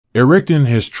Erectin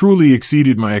has truly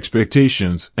exceeded my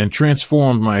expectations and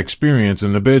transformed my experience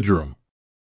in the bedroom.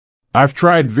 I've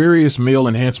tried various male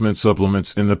enhancement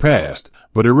supplements in the past,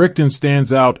 but Erectin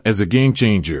stands out as a game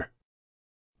changer.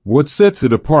 What sets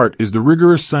it apart is the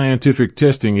rigorous scientific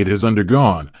testing it has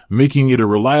undergone, making it a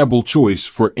reliable choice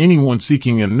for anyone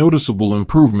seeking a noticeable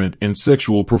improvement in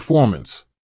sexual performance.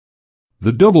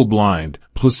 The double-blind,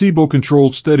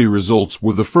 placebo-controlled study results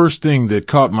were the first thing that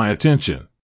caught my attention.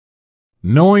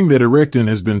 Knowing that Erectin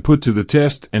has been put to the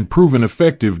test and proven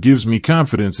effective gives me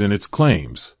confidence in its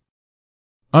claims.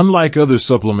 Unlike other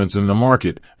supplements in the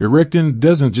market, Erectin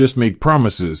doesn't just make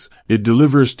promises, it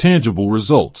delivers tangible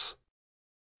results.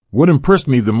 What impressed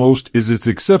me the most is its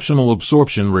exceptional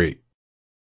absorption rate.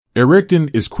 Erectin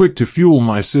is quick to fuel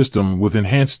my system with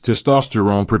enhanced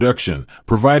testosterone production,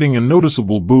 providing a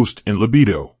noticeable boost in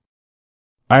libido.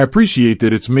 I appreciate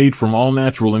that it's made from all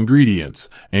natural ingredients,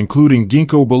 including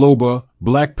ginkgo biloba,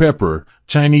 black pepper,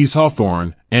 Chinese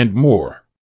hawthorn, and more.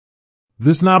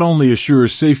 This not only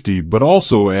assures safety but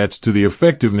also adds to the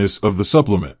effectiveness of the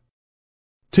supplement.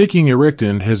 Taking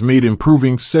Erectin has made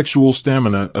improving sexual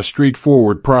stamina a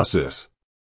straightforward process.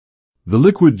 The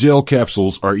liquid gel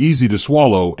capsules are easy to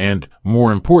swallow and,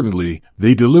 more importantly,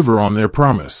 they deliver on their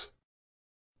promise.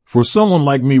 For someone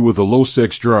like me with a low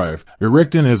sex drive,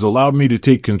 Erectin has allowed me to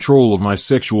take control of my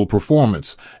sexual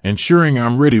performance, ensuring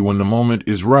I'm ready when the moment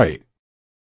is right.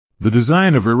 The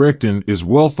design of Erectin is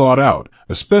well thought out,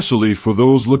 especially for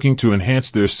those looking to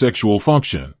enhance their sexual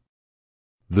function.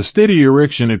 The steady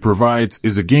erection it provides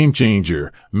is a game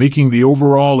changer, making the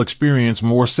overall experience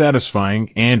more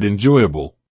satisfying and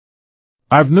enjoyable.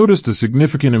 I've noticed a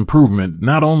significant improvement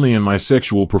not only in my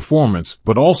sexual performance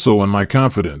but also in my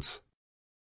confidence.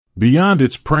 Beyond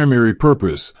its primary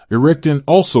purpose, Erectin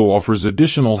also offers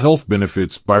additional health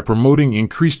benefits by promoting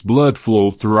increased blood flow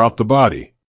throughout the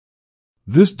body.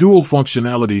 This dual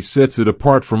functionality sets it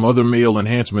apart from other male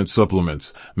enhancement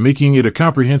supplements, making it a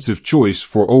comprehensive choice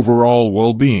for overall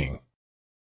well-being.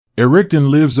 Erectin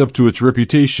lives up to its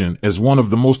reputation as one of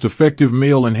the most effective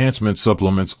male enhancement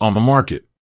supplements on the market.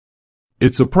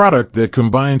 It's a product that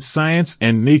combines science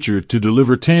and nature to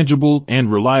deliver tangible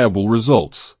and reliable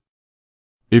results.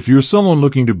 If you're someone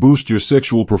looking to boost your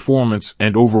sexual performance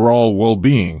and overall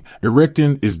well-being,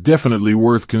 Erectin is definitely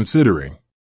worth considering.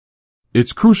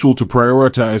 It's crucial to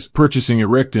prioritize purchasing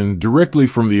Erectin directly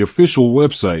from the official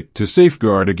website to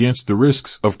safeguard against the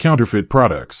risks of counterfeit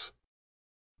products.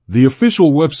 The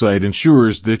official website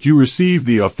ensures that you receive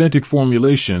the authentic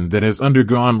formulation that has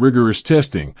undergone rigorous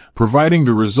testing, providing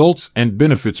the results and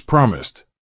benefits promised.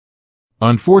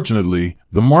 Unfortunately,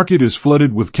 the market is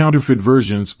flooded with counterfeit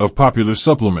versions of popular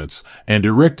supplements, and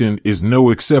Erectin is no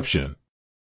exception.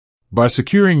 By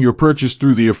securing your purchase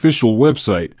through the official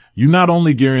website, you not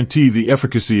only guarantee the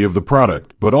efficacy of the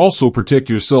product, but also protect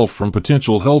yourself from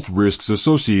potential health risks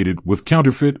associated with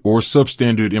counterfeit or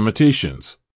substandard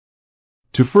imitations.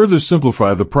 To further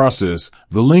simplify the process,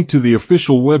 the link to the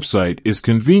official website is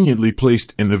conveniently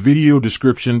placed in the video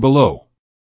description below.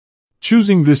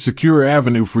 Choosing this secure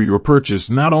avenue for your purchase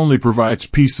not only provides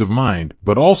peace of mind,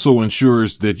 but also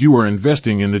ensures that you are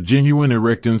investing in the genuine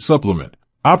Erectin supplement,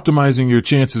 optimizing your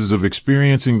chances of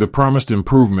experiencing the promised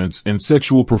improvements in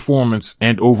sexual performance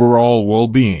and overall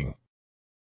well-being.